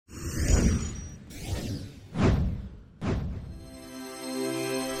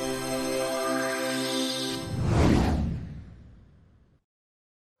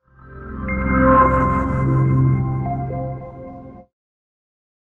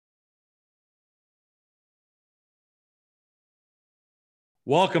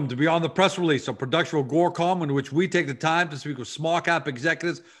Welcome to Beyond the Press Release, a production of Agoracom, in which we take the time to speak with small cap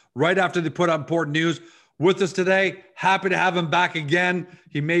executives right after they put out important news. With us today, happy to have him back again.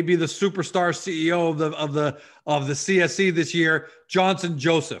 He may be the superstar CEO of the CSE this year, Johnson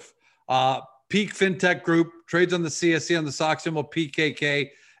Joseph. Peak FinTech Group trades on the CSE on the stock symbol PKK,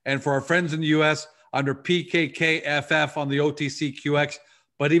 and for our friends in the US under PKKFF on the OTCQX.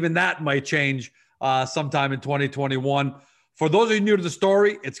 But even that might change sometime in 2021. For those of you new to the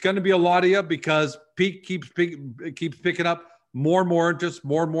story, it's going to be a lot of you because Peak keeps picking up more and more interest,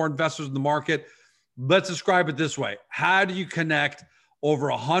 more and more investors in the market. Let's describe it this way. How do you connect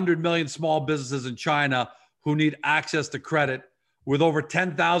over 100 million small businesses in China who need access to credit with over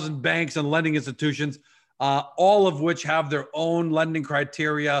 10,000 banks and lending institutions, all of which have their own lending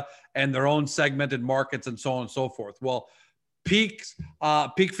criteria and their own segmented markets and so on and so forth? Well, Peak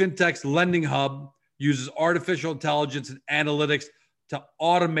FinTech's Lending Hub uses artificial intelligence and analytics to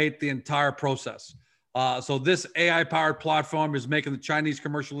automate the entire process. So this AI-powered platform is making the Chinese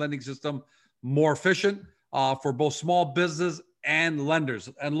commercial lending system more efficient for both small business and lenders.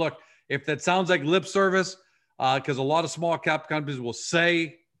 And look, if that sounds like lip service, because a lot of small cap companies will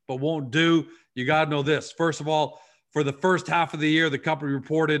say but won't do, you got to know this. First of all, for the first half of the year, the company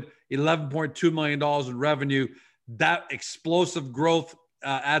reported $11.2 million in revenue. That explosive growth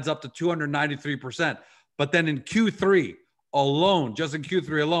adds up to 293%. But then in Q3 alone, just in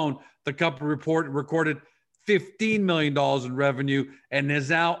Q3 alone, the company recorded $15 million in revenue and is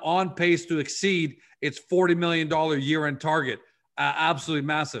now on pace to exceed its $40 million year-end target. Absolutely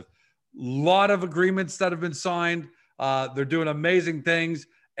massive. Lot of agreements that have been signed. They're doing amazing things,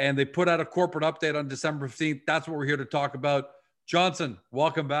 and they put out a corporate update on December 15th. That's what we're here to talk about. Johnson,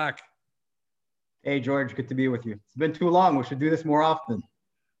 welcome back. Hey, George, good to be with you. It's been too long. We should do this more often.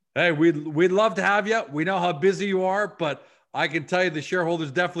 Hey, we'd love to have you. We know how busy you are, but I can tell you the shareholders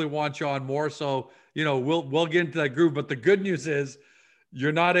definitely want you on more. So, we'll get into that groove. But the good news is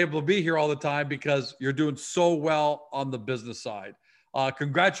you're not able to be here all the time because you're doing so well on the business side.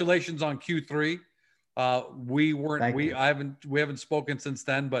 Congratulations on Q3. We haven't spoken since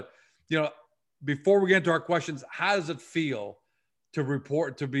then, but before we get into our questions, how does it feel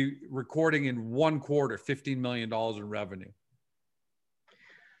to be recording in one quarter $15 million in revenue?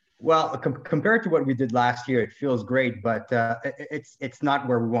 Well, compared to what we did last year, it feels great, but it's not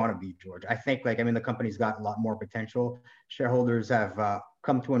where we want to be, George. I think, the company's got a lot more potential. Shareholders have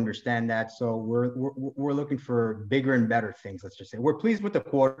come to understand that, so we're looking for bigger and better things. Let's just say we're pleased with the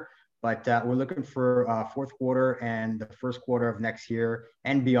quarter, but we're looking for fourth quarter and the first quarter of next year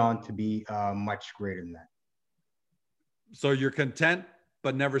and beyond to be much greater than that. So you're content,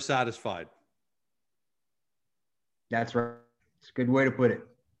 but never satisfied. That's right. It's a good way to put it.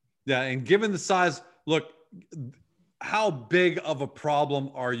 Yeah, and given the size, look, how big of a problem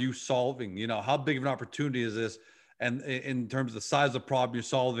are you solving? How big of an opportunity is this? And in terms of the size of the problem you're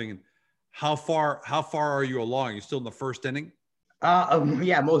solving, how far are you along? Are you still in the first inning?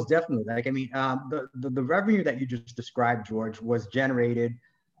 Yeah, most definitely. The revenue that you just described, George, was generated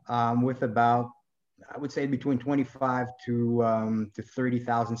with about, I would say, between 25 to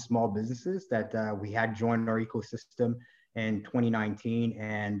 30,000 small businesses that we had joined our ecosystem in 2019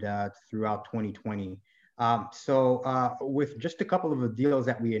 and throughout 2020. So with just a couple of the deals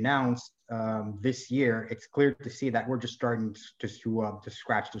that we announced this year, it's clear to see that we're just starting to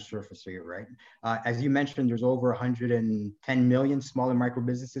scratch the surface here, right? As you mentioned, there's over 110 million small and micro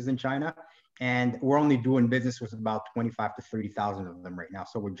businesses in China, and we're only doing business with about 25 to 30,000 of them right now.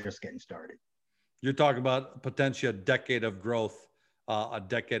 So we're just getting started. You're talking about potentially a decade of growth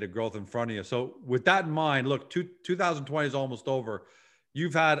in front of you. So with that in mind, look, 2020 is almost over.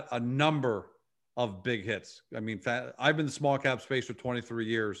 You've had a number of big hits. I've been in the small cap space for 23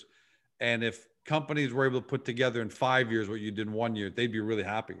 years. And if companies were able to put together in 5 years what you did in 1 year, they'd be really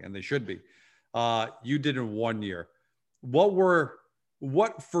happy, and they should be. You did in 1 year.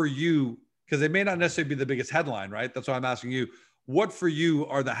 What for you, because they may not necessarily be the biggest headline, right? That's why I'm asking you, what for you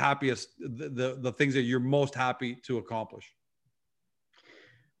are the happiest, the things that you're most happy to accomplish?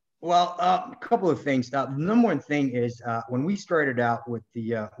 Well, a couple of things. The number one thing is when we started out with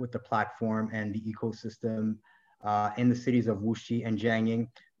the platform and the ecosystem in the cities of Wuxi and Jiangyin,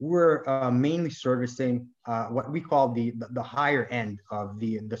 we're mainly servicing what we call the higher end of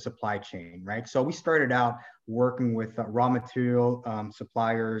the supply chain, right? So we started out working with raw material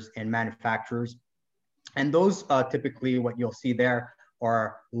suppliers and manufacturers, and those typically what you'll see there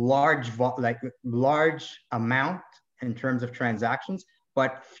are large amount in terms of transactions,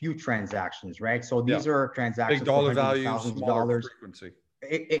 but few transactions, right? So these are transactions big dollar value, smaller frequency.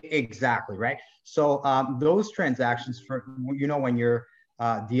 Exactly, right? So those transactions, when you're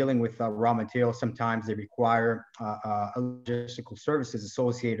dealing with raw materials, sometimes they require logistical services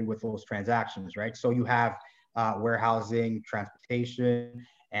associated with those transactions, right? So you have warehousing, transportation,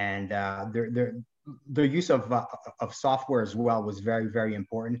 and the use of software as well was very, very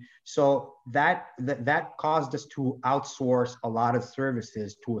important. So that caused us to outsource a lot of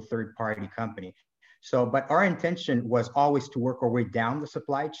services to a third party company. So, but our intention was always to work our way down the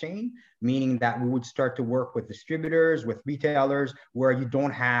supply chain, meaning that we would start to work with distributors, with retailers, where you don't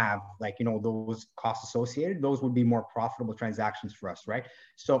have like, those costs associated. Those would be more profitable transactions for us, right?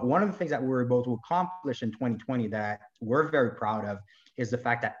 So one of the things that we were able to accomplish in 2020 that we're very proud of is the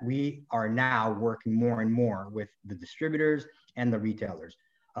fact that we are now working more and more with the distributors and the retailers.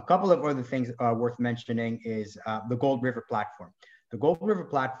 A couple of other things worth mentioning is the Gold River platform. The Gold River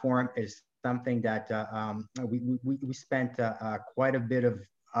platform is something that we spent quite a bit of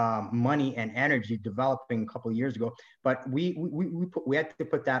money and energy developing a couple of years ago, but we had to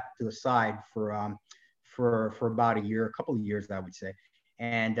put that to the side for about a couple of years, I would say.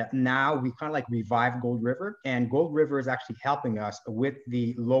 And now we kind of like revived Gold River, and Gold River is actually helping us with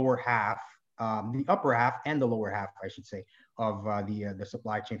the lower half, the upper half and the lower half, I should say, of the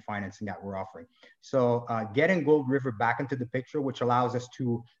supply chain financing that we're offering. So getting Gold River back into the picture, which allows us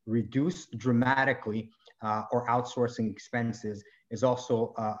to reduce dramatically our outsourcing expenses, is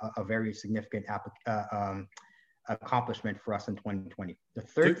also a very significant accomplishment for us in 2020. The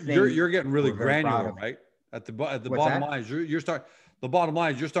third thing you're getting really granular, right? At the bottom line, the bottom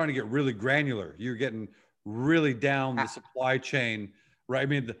line is you're starting to get really granular. You're getting really down the supply chain. Right. I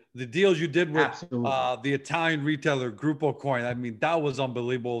mean, the deals you did with the Italian retailer Grupo Coin, I mean, that was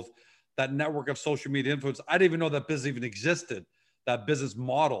unbelievable. That network of social media influence. I didn't even know that business even existed, that business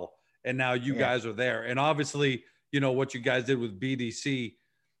model. And now you guys are there. And obviously, what you guys did with BDC,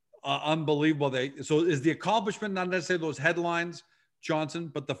 unbelievable. So is the accomplishment not necessarily those headlines,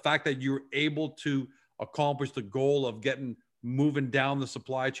 Johnson, but the fact that you're able to accomplish the goal of moving down the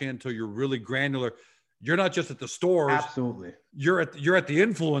supply chain until you're really granular. You're not just at the stores. Absolutely. You're at the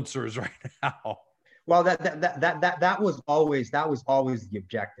influencers right now. Well, that was always the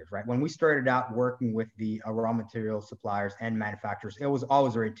objective, right? When we started out working with the raw material suppliers and manufacturers, it was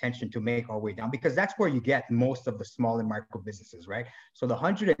always our intention to make our way down, because that's where you get most of the small and micro businesses, right? So the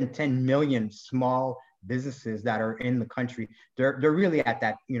 110 million small businesses that are in the country, they're really at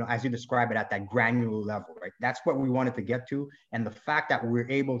that, as you describe it, at that granular level, right? That's what we wanted to get to. And the fact that we're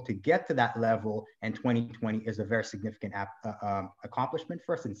able to get to that level in 2020 is a very significant accomplishment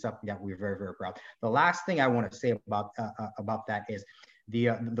for us, and something that we're very, very proud. The last thing I want to say about that is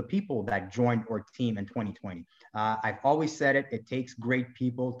the people that joined our team in 2020. I've always said it, it takes great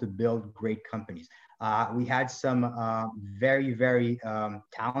people to build great companies. We had some very, very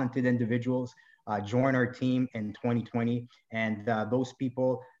talented individuals join our team in 2020. And those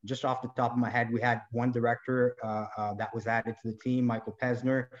people, just off the top of my head, we had one director that was added to the team, Michael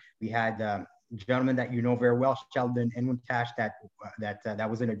Pesner. We had a gentleman that you know very well, Sheldon Inwintash, that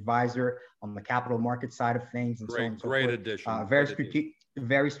was an advisor on the capital market side of things. And great addition.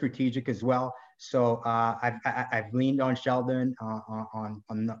 Very strategic as well. So I've leaned on Sheldon on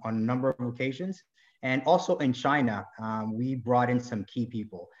a number of occasions. And also in China, we brought in some key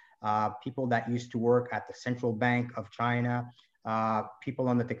people. People that used to work at the Central Bank of China, people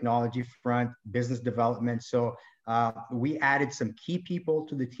on the technology front, business development. So we added some key people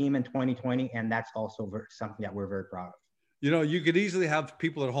to the team in 2020, and that's also something that we're very proud of. You could easily have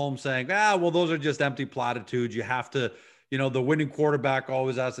people at home saying, well, those are just empty platitudes. You have to, the winning quarterback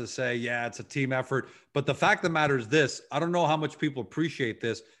always has to say, yeah, it's a team effort. But the fact of the matter is this, I don't know how much people appreciate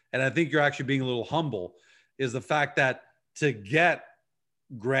this, and I think you're actually being a little humble, is the fact that to get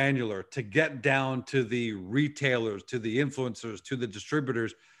granular, to get down to the retailers, to the influencers, to the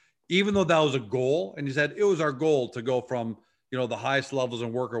distributors, even though that was a goal, and you said it was our goal to go from the highest levels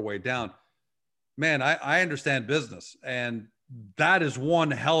and work our way down. Man, I understand business, and that is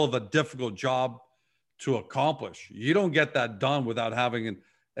one hell of a difficult job to accomplish. You don't get that done without having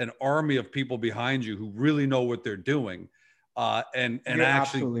an army of people behind you who really know what they're doing. And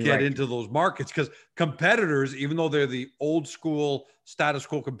actually get into those markets, because competitors, even though they're the old school status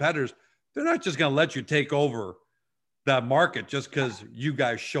quo competitors, they're not just going to let you take over that market just because you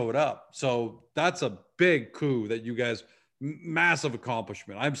guys showed up. So that's a big coup that you guys, massive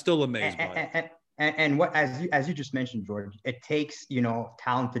accomplishment. I'm still amazed by it. And what, as you just mentioned, George, it takes,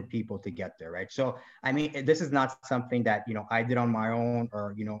 talented people to get there, right? So, I mean, this is not something that, I did on my own,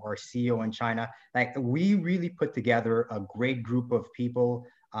 or, our CEO in China. Like, we really put together a great group of people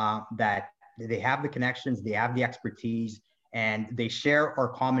that they have the connections, they have the expertise, and they share our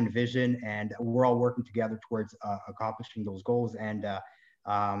common vision, and we're all working together towards accomplishing those goals. And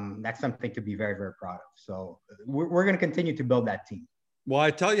That's something to be very, very proud of. So we're going to continue to build that team. Well,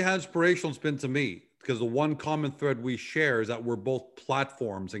 I tell you how inspirational it's been to me, because the one common thread we share is that we're both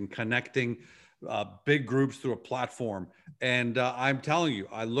platforms and connecting big groups through a platform. And I'm telling you,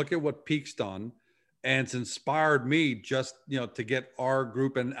 I look at what Peak's done, and it's inspired me just, to get our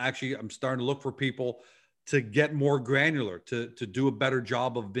group. And actually, I'm starting to look for people to get more granular, to do a better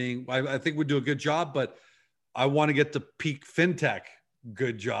job of being, I think we do a good job, but I want to get to Peak FinTech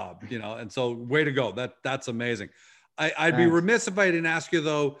good job, and so way to go. That's amazing. I'd be remiss if I didn't ask you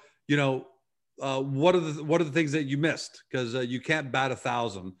though, what are the things that you missed? Because you can't bat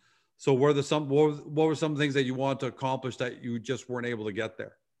 1,000. So what were some things that you want to accomplish that you just weren't able to get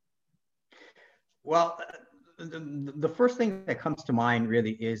there? Well, the first thing that comes to mind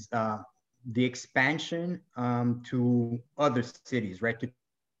really is the expansion to other cities, right?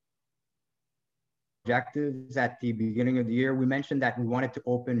 Objectives at the beginning of the year, we mentioned that we wanted to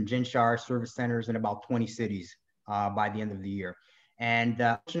open Gynsharr service centers in about 20 cities by the end of the year. And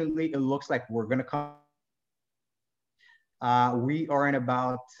fortunately, it looks like we're going to come. We are in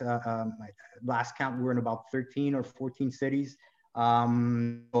about, last count, we're in about 13 or 14 cities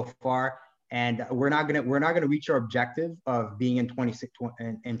so far. And we're not gonna reach our objective of being in 20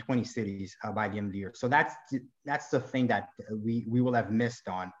 cities by the end of the year. So that's the thing that we will have missed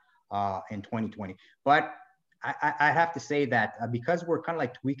on in 2020. But I have to say that because we're kind of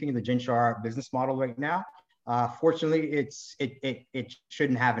like tweaking the Gynsharr business model right now, fortunately, it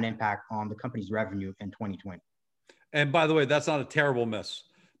shouldn't have an impact on the company's revenue in 2020. And by the way, that's not a terrible miss.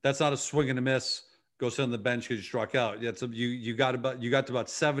 That's not a swing and a miss. Go sit on the bench because you struck out. You got to about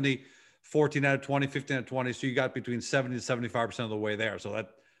 70, 14 out of 20, 15 out of 20. So you got between 70 to 75% of the way there. So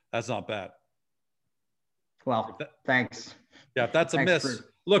that's not bad. Well, thanks. Yeah, if that's a miss.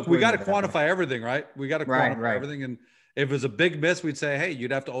 Look, we got to quantify everything, right? We got to quantify everything. And if it was a big miss, we'd say, hey,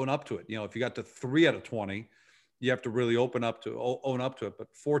 you'd have to own up to it. If you got to 3 out of 20, you have to really own up to it.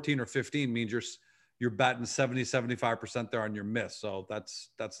 But 14 or 15 means you're batting 70, 75% there on your miss. So that's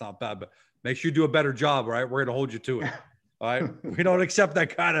not bad, but make sure you do a better job. Right. We're going to hold you to it. All right. We don't accept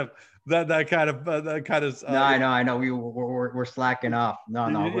that kind of. No, I know. We're slacking off. No.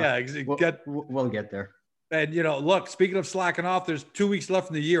 Yeah. We'll get there. And, look, speaking of slacking off, there's 2 weeks left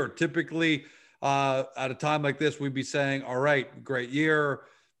in the year. Typically, at a time like this, we'd be saying, all right, great year,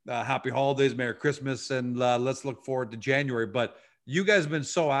 happy holidays, Merry Christmas, and let's look forward to January. But you guys have been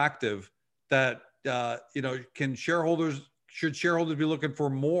so active that, should shareholders be looking for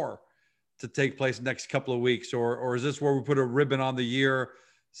more to take place next couple of weeks? Or is this where we put a ribbon on the year,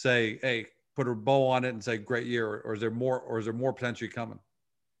 say, hey, put a bow on it and say, great year? Or is there more potentially coming?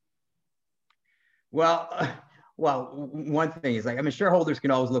 Well, one thing is shareholders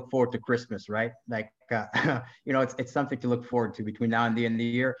can always look forward to Christmas, right? It's something to look forward to between now and the end of the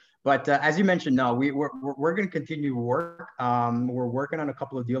year. But as you mentioned, no, we're going to continue to work. We're working on a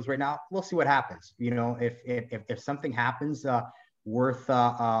couple of deals right now. We'll see what happens. If something happens worth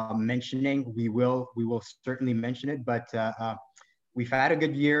mentioning, we will certainly mention it. But we've had a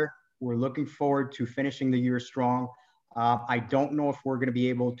good year. We're looking forward to finishing the year strong. I don't know if we're going to be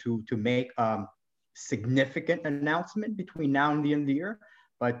able to make significant announcement between now and the end of the year,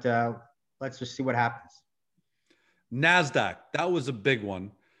 but let's just see what happens. NASDAQ, that was a big one.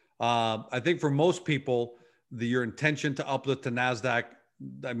 I think for most people, your intention to uplift to NASDAQ,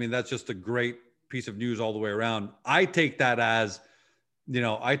 that's just a great piece of news all the way around. I take that as,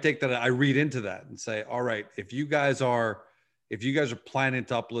 I read into that and say, all right, if you guys are planning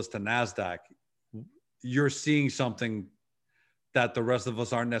to uplist to NASDAQ, you're seeing something that the rest of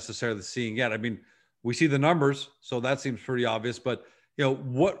us aren't necessarily seeing yet. We see the numbers, so that seems pretty obvious. But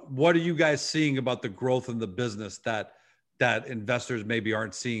what are you guys seeing about the growth in the business that investors maybe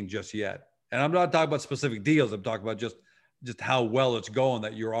aren't seeing just yet? And I'm not talking about specific deals. I'm talking about just how well it's going,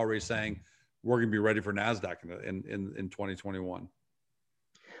 that you're already saying we're going to be ready for NASDAQ in 2021.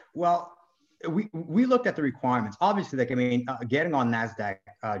 Well, we looked at the requirements. Obviously, getting on NASDAQ,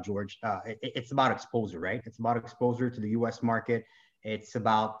 George, it's about exposure, right? It's about exposure to the U.S. market. It's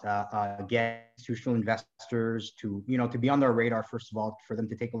about getting institutional investors to be on their radar, first of all, for them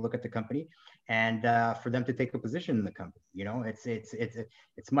to take a look at the company and for them to take a position in the company.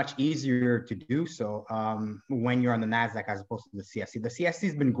 It's much easier to do so when you're on the NASDAQ as opposed to the CSE. The CSE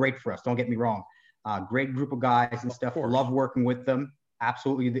has been great for us. Don't get me wrong. Great group of guys and stuff. Love working with them.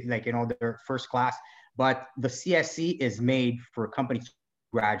 Absolutely. They're first class. But the CSE is made for companies to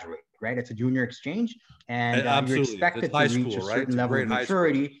graduate. Right, it's a junior exchange, and you're expected to reach a certain level of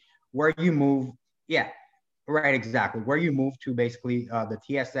maturity where you move. Yeah, Right, exactly. Where you move to basically the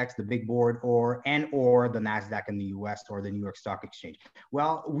TSX, the big board, or the Nasdaq in the US or the New York Stock Exchange.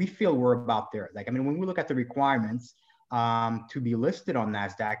 Well, we feel we're about there. Like, I mean, when we look at the requirements to be listed on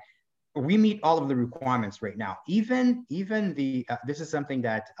Nasdaq, we meet all of the requirements right now. Even the this is something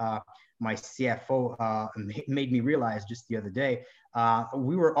that my CFO made me realize just the other day.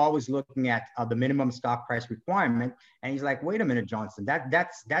 We were always looking at the minimum stock price requirement, and he's like, "Wait a minute, Johnson,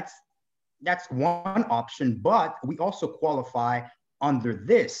 that's one option, but we also qualify under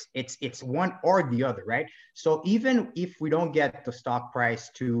this. It's one or the other, right? So even if we don't get the stock price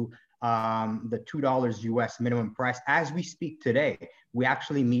to the $2 US minimum price as we speak today, we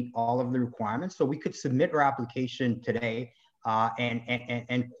actually meet all of the requirements. So we could submit our application today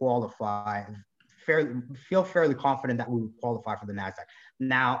and qualify. Feel fairly confident that we would qualify for the Nasdaq.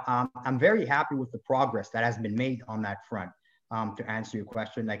 Now, I'm very happy with the progress that has been made on that front. To answer your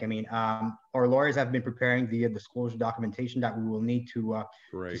question, like, I mean, our lawyers have been preparing the disclosure documentation that we will need to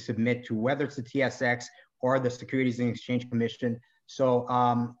submit to whether it's the TSX or the Securities and Exchange Commission. So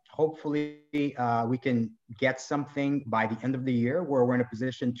hopefully we can get something by the end of the year where we're in a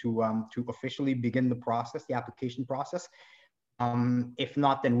position to officially begin the process, the application process. If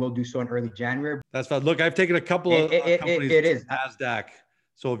not, then we'll do so in early January. That's fine. Look, I've taken a couple of companies to NASDAQ.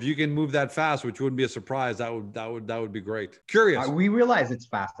 So if you can move that fast, which wouldn't be a surprise, that would be great. Curious. We realize it's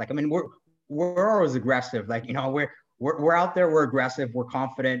fast. Like, I mean, we're always aggressive. Like, you know, we're out there, we're aggressive, we're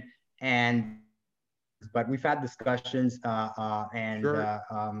confident, but we've had discussions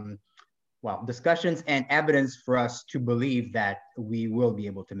discussions and evidence for us to believe that we will be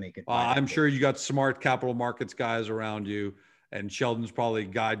able to make it. I'm sure you got smart capital markets guys around you, and Sheldon's probably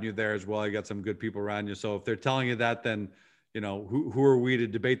guiding you there as well. You got some good people around you. So if they're telling you that, then you know, who are we to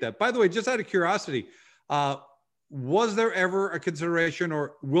debate that? By the way, just out of curiosity, was there ever a consideration,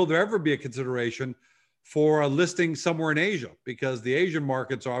 or will there ever be a consideration for a listing somewhere in Asia? Because the Asian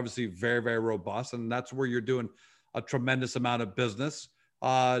markets are obviously very, very robust, and that's where you're doing a tremendous amount of business.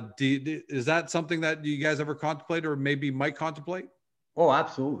 Is that something that you guys ever contemplate or maybe might contemplate? Oh,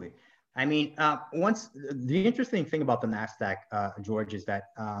 absolutely. I mean, once the interesting thing about the NASDAQ, George, is that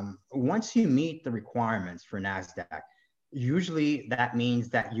once you meet the requirements for NASDAQ, usually that means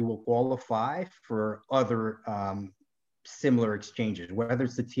that you will qualify for other similar exchanges, whether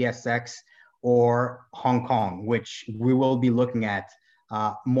it's the TSX or Hong Kong, which we will be looking at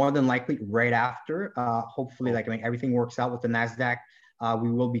more than likely right after. Hopefully, like, I mean, everything works out with the NASDAQ.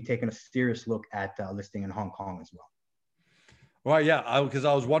 We will be taking a serious look at listing in Hong Kong as well. Well, yeah, because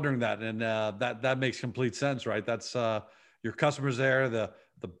I was wondering that, and that makes complete sense, right? That's your customers there, the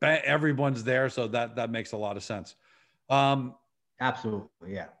everyone's there, so that makes a lot of sense. Absolutely,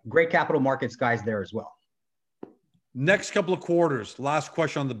 yeah. Great capital markets guys there as well. Next couple of quarters, last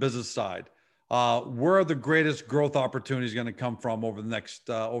question on the business side. Where are the greatest growth opportunities going to come from over the next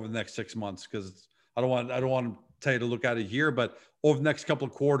 6 months? Because I don't want to tell you to look at it here, but over the next couple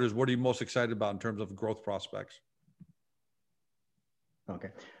of quarters, what are you most excited about in terms of growth prospects? Okay.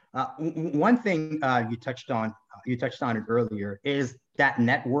 One thing you touched on it earlier, is that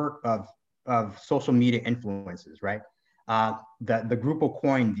network of social media influencers, right? The Grupo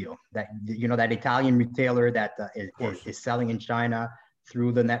Coin deal, that, you know, that Italian retailer that is selling in China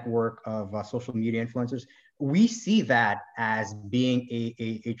through the network of social media influencers. We see that as being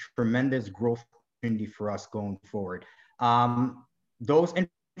a tremendous growth opportunity for us going forward. Those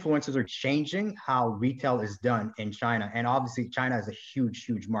influencers are changing how retail is done in China. And obviously China is a huge,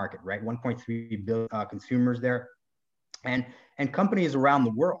 huge market, right? 1.3 billion consumers there. And companies around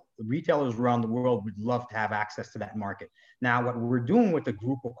the world, retailers around the world would love to have access to that market. Now, what we're doing with the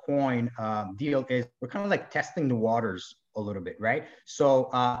Grupo Coin deal is we're kind of like testing the waters a little bit, right? So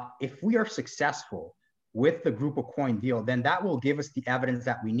if we are successful with the Grupo Coin deal, then that will give us the evidence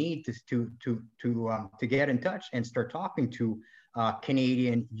that we need to get in touch and start talking to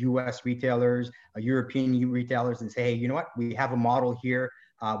Canadian, US retailers, European retailers, and say, hey, you know what, we have a model here.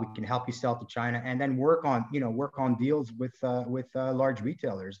 We can help you sell to China, and then work on deals with large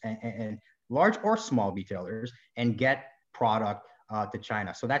retailers and large or small retailers, and get product to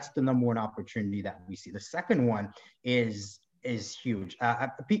China. So that's the number one opportunity that we see. The second one is huge.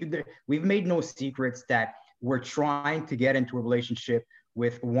 We've made no secrets that we're trying to get into a relationship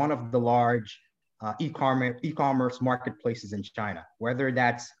with one of the large e-commerce marketplaces in China, whether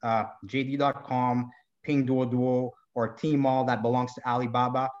that's JD.com, Pinduoduo, or Tmall that belongs to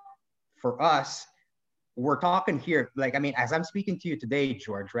Alibaba. For us, we're talking here, like, I mean, as I'm speaking to you today,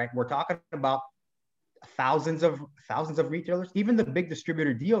 George, right? We're talking about thousands of retailers, even the big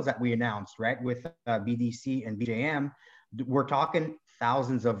distributor deals that we announced, right? With BDC and BJM, we're talking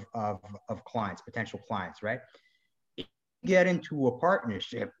thousands of clients, potential clients, right? If you get into a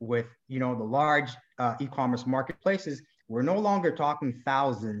partnership with, the large e-commerce marketplaces, we're no longer talking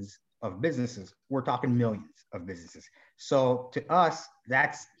thousands of businesses. We're talking millions of businesses. So to us,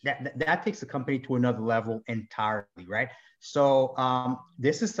 that takes the company to another level entirely, right? So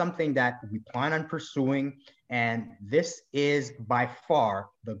this is something that we plan on pursuing, and this is by far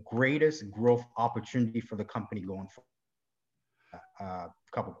the greatest growth opportunity for the company going forward.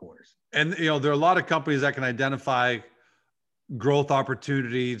 Couple quarters. And there are a lot of companies that can identify growth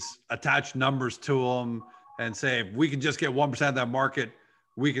opportunities, attach numbers to them, and say if we can just get 1% of that market,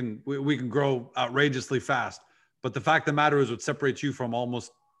 we can grow outrageously fast. But the fact of the matter is, what separates you from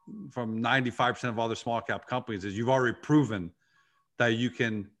 95% of other small cap companies is you've already proven that you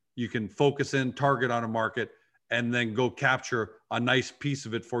can focus in, target on a market, and then go capture a nice piece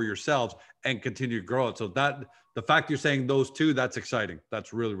of it for yourselves and continue to grow it. So that the fact you're saying those two, that's exciting.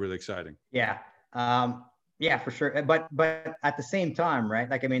 That's really, really exciting. Yeah. Yeah, for sure. But at the same time, right?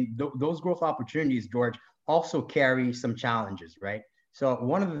 Like, I mean, those growth opportunities, George, also carry some challenges, right? So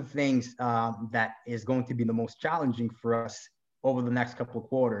one of the things that is going to be the most challenging for us over the next couple of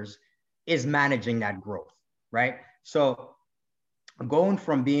quarters is managing that growth, right? So going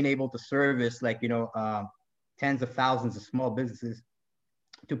from being able to service tens of thousands of small businesses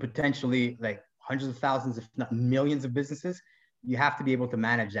to potentially like hundreds of thousands, if not millions of businesses, you have to be able to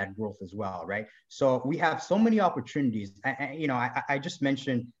manage that growth as well, right? So we have so many opportunities. I just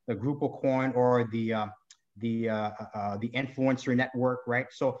mentioned the Grupo Coin or the influencer network, right?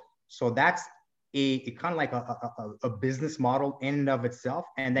 So that's a kind of like a business model in and of itself.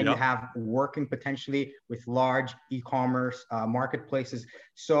 And then you have working potentially with large e-commerce marketplaces.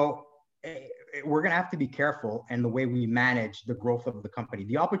 So we're going to have to be careful in the way we manage the growth of the company.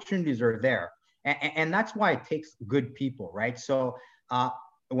 The opportunities are there. And that's why it takes good people, right? So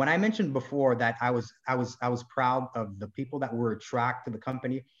when I mentioned before that I was proud of the people that were attracted to the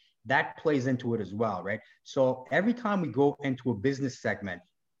company, that plays into it as well, right? So every time we go into a business segment,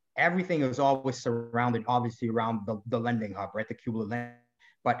 everything is always surrounded, obviously, around the lending hub, right? The Cubeler lending.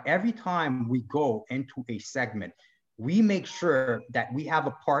 But every time we go into a segment, we make sure that we have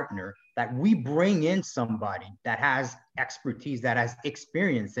a partner, that we bring in somebody that has expertise, that has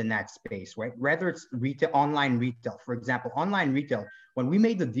experience in that space, right? Whether it's retail, online retail, for example, online retail. When we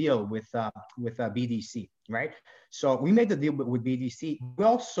made the deal with BDC, right? So we made the deal with BDC.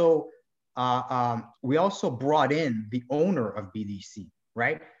 We also brought in the owner of BDC,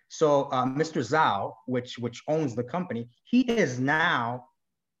 right? So Mr. Zhao, which owns the company, he is now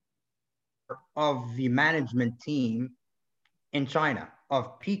of the management team in China,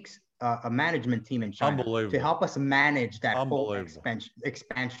 of Peak's a management team in China, to help us manage that whole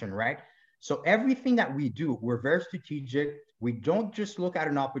expansion, right? So everything that we do, we're very strategic. We don't just look at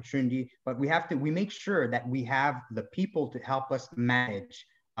an opportunity, but we make sure that we have the people to help us manage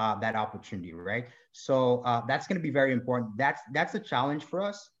that opportunity, right? So that's going to be very important. That's a challenge for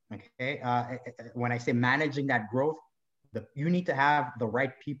us, okay? When I say managing that growth, you need to have the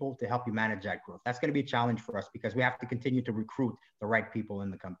right people to help you manage that growth. That's going to be a challenge for us because we have to continue to recruit the right people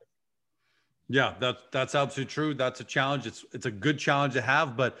in the company. Yeah, that's absolutely true. That's a challenge. It's a good challenge to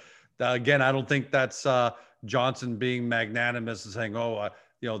have, but again, I don't think that's Johnson being magnanimous and saying,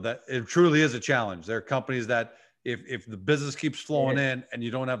 that it truly is a challenge. There are companies that if the business keeps flowing in and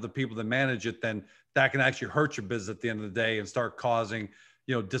you don't have the people to manage it, then that can actually hurt your business at the end of the day and start causing,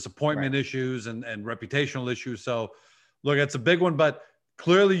 disappointment issues and reputational issues. So look, it's a big one, but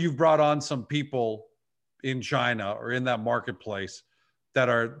clearly you've brought on some people in China or in that marketplace that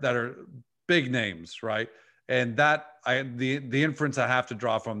are big names, right? And the inference I have to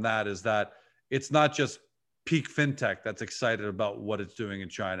draw from that is that it's not just Peak FinTech that's excited about what it's doing in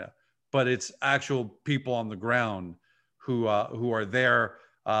China, but it's actual people on the ground who are there.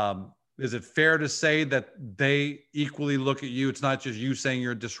 Is it fair to say that they equally look at you? It's not just you saying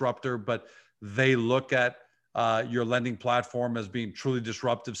you're a disruptor, but they look at your lending platform as being truly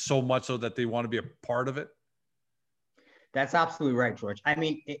disruptive, so much so that they want to be a part of it? That's absolutely right, George. I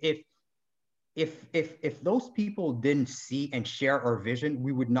mean, if those people didn't see and share our vision,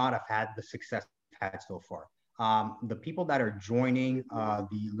 we would not have had the success we've had so far. The people that are joining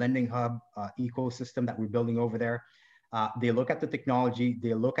the Lending Hub ecosystem that we're building over there, they look at the technology,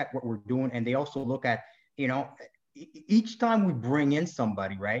 they look at what we're doing, and they also look at, each time we bring in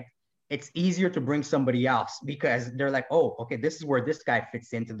somebody, right? It's easier to bring somebody else because they're like, oh, okay, this is where this guy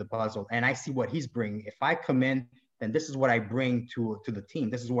fits into the puzzle, and I see what he's bringing. If I come in, then this is what I bring to the team.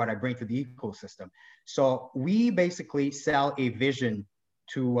 This is what I bring to the ecosystem. So we basically sell a vision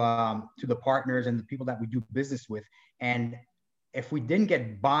to the partners and the people that we do business with. And if we didn't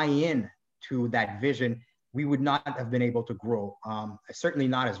get buy-in to that vision, we would not have been able to grow, certainly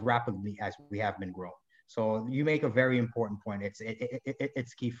not as rapidly as we have been growing. So you make a very important point.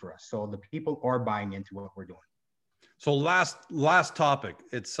 It's key for us. So the people are buying into what we're doing. So last topic.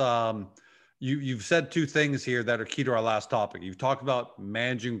 It's you've said two things here that are key to our last topic. You've talked about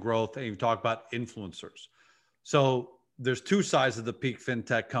managing growth and you've talked about influencers. So there's two sides of the Peak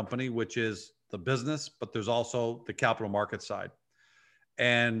FinTech company, which is the business, but there's also the capital market side.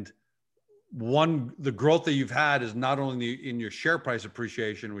 And the growth that you've had is not only in your share price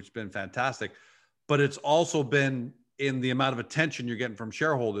appreciation, which has been fantastic, but it's also been in the amount of attention you're getting from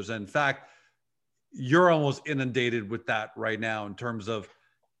shareholders. And in fact, you're almost inundated with that right now in terms of,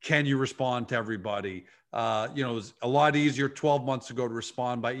 can you respond to everybody? It was a lot easier 12 months ago to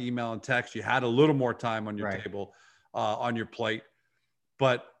respond by email and text. You had a little more time on your table, on your plate.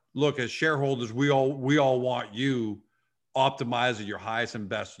 But look, as shareholders, we all want you optimized at your highest and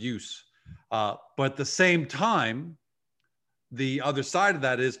best use. But at the same time, the other side of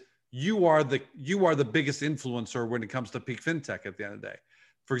that is you are the biggest influencer when it comes to Peak FinTech at the end of the day.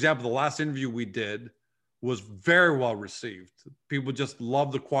 For example, the last interview we did was very well received. People just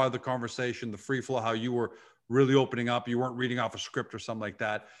loved the quiet of the conversation, the free flow, how you were really opening up. You weren't reading off a script or something like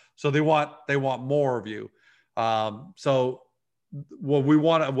that. So they want more of you. So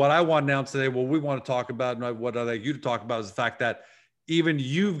what I want to announce today, what we want to talk about, and what I'd like you to talk about, is the fact that even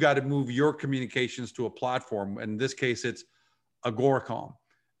you've got to move your communications to a platform. In this case, it's Agoracom.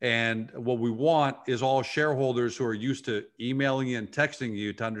 And what we want is all shareholders who are used to emailing you and texting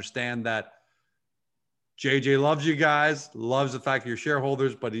you to understand that JJ loves you guys, loves the fact that you're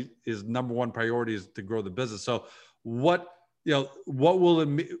shareholders, but his number one priority is to grow the business. So what will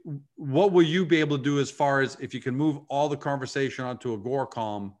you be able to do as far as, if you can move all the conversation onto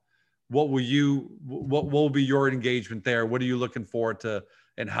Agoracom, what will be your engagement there? What are you looking forward to,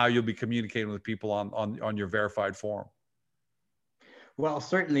 and how you'll be communicating with people on your verified forum? Well,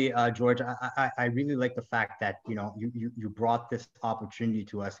 certainly, George, I really like the fact that, you brought this opportunity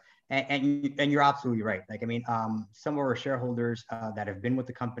to us, and you're absolutely right. Like, I mean, some of our shareholders that have been with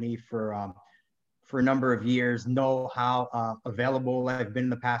the company for a number of years know how available I've been in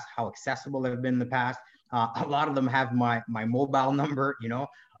the past, how accessible I've been in the past. A lot of them have my mobile number,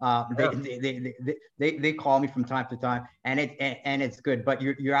 they call me from time to time, and it's good. But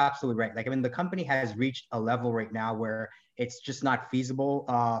you're absolutely right. Like, I mean, the company has reached a level right now where it's just not feasible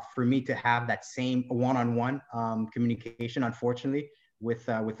for me to have that same one-on-one communication, unfortunately, with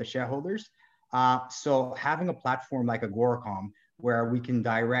the shareholders. So having a platform like Agoracom, where we can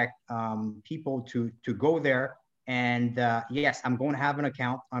direct people to go there, and yes, I'm going to have an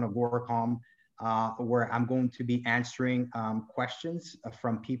account on Agoracom where I'm going to be answering questions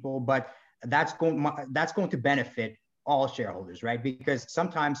from people, but that's going to benefit all shareholders, right? Because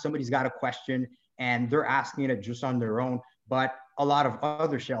sometimes somebody's got a question and they're asking it just on their own, but a lot of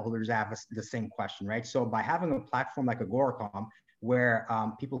other shareholders have the same question, right? So by having a platform like Agoracom, where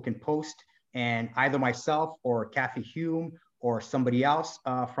people can post, and either myself or Kathy Hume or somebody else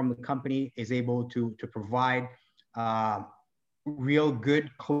from the company is able to provide real good,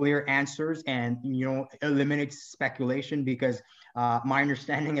 clear answers, and eliminate speculation, because my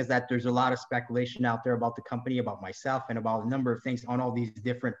understanding is that there's a lot of speculation out there about the company, about myself, and about a number of things on all these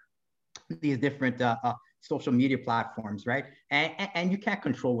different social media platforms, right? And you can't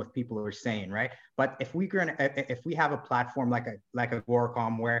control what people are saying, right? But if we have a platform like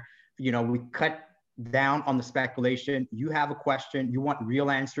Agoracom, where we cut down on the speculation. You have a question, you want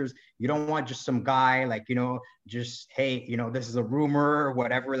real answers. You don't want just some guy just, hey, this is a rumor or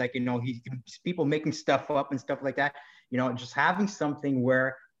whatever, people making stuff up and stuff like that. Just having something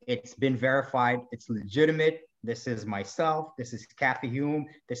where it's been verified, it's legitimate. This is myself, this is Kathy Hume,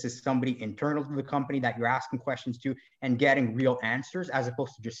 this is somebody internal to the company that you're asking questions to, and getting real answers as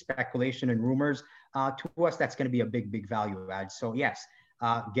opposed to just speculation and rumors. To us, that's going to be a big value add. So yes,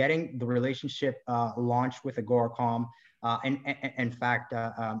 getting the relationship launched with Agoracom. And in fact,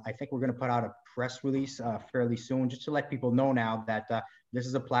 I think we're going to put out a press release fairly soon, just to let people know now that this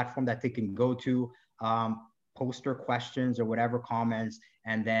is a platform that they can go to, post their questions or whatever comments,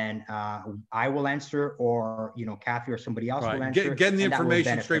 and then I will answer, or Kathy or somebody else will answer. Getting the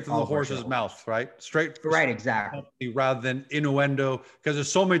information straight from the horse's mouth, right? Right, exactly. Rather than innuendo, because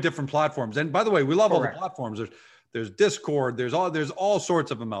there's so many different platforms. And by the way, we love all the platforms. There's Discord, there's all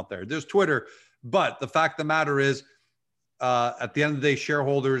sorts of them out there. There's Twitter. But the fact of the matter is, at the end of the day,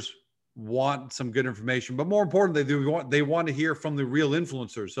 shareholders want some good information. But more importantly, they want to hear from the real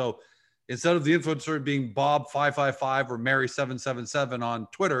influencers. So instead of the influencer being Bob555 or Mary777 on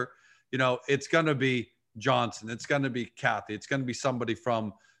Twitter, it's going to be Johnson. It's going to be Kathy. It's going to be somebody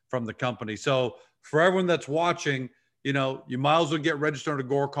from the company. So for everyone that's watching, you know, you might as well get registered to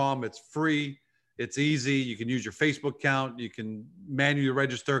Agoracom. It's free. It's easy. You can use your Facebook account. You can manually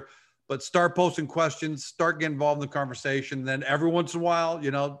register, but start posting questions, start getting involved in the conversation. Then every once in a while,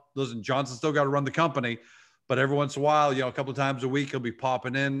 you know, listen, Johnson still got to run the company, but every once in a while, you know, a couple of times a week, he'll be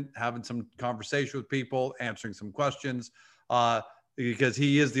popping in, having some conversation with people, answering some questions, because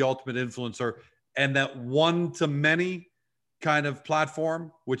he is the ultimate influencer. And that one-to-many kind of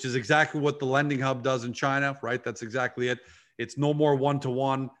platform, which is exactly what the Lending Hub does in China, right? That's exactly it. It's no more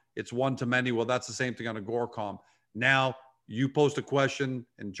one-to-one, it's one-to-many. Well, that's the same thing on Agoracom. Now, you post a question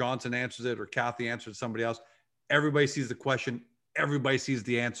and Johnson answers it, or Kathy answers somebody else. Everybody sees the question. Everybody sees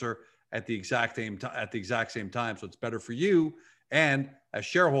the answer at the exact same time. So it's better for you. And as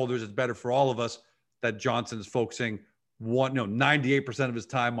shareholders, it's better for all of us that Johnson is focusing 98% of his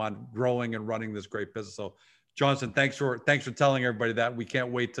time on growing and running this great business. So Johnson, thanks for telling everybody that. We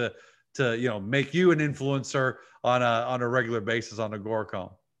can't wait to you know, make you an influencer on a regular basis on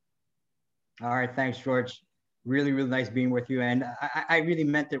Agoracom. All right, thanks, George. Really, really nice being with you. And I really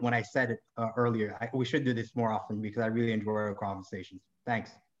meant it when I said it earlier. We should do this more often because I really enjoy our conversations.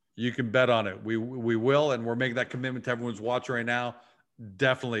 Thanks. You can bet on it. We will, and we're making that commitment to everyone's watching right now.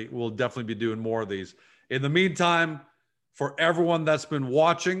 We'll definitely be doing more of these. In the meantime, for everyone that's been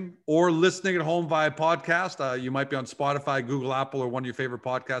watching or listening at home via podcast, you might be on Spotify, Google, Apple, or one of your favorite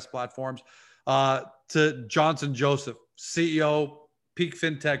podcast platforms. To Johnson Joseph, CEO, Peak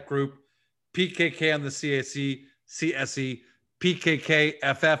FinTech Group, PKK on the CSE,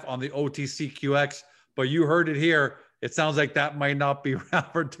 PKKFF on the OTCQX. But you heard it here. It sounds like that might not be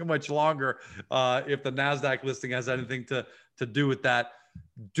around for too much longer if the NASDAQ listing has anything to do with that.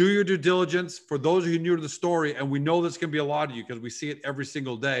 Do your due diligence. For those of you new to the story, and we know this can be a lot of you because we see it every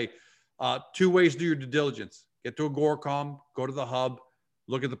single day, 2 ways to do your due diligence. Get to Agoracom, go to the hub,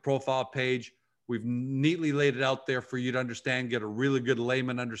 look at the profile page. We've neatly laid it out there for you to understand, get a really good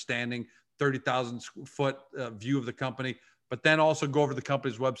layman understanding, 30,000 foot view of the company, but then also go over to the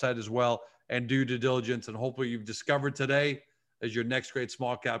company's website as well and do due diligence. And hopefully you've discovered today as your next great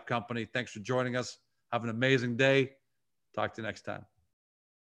small cap company. Thanks for joining us. Have an amazing day. Talk to you next time.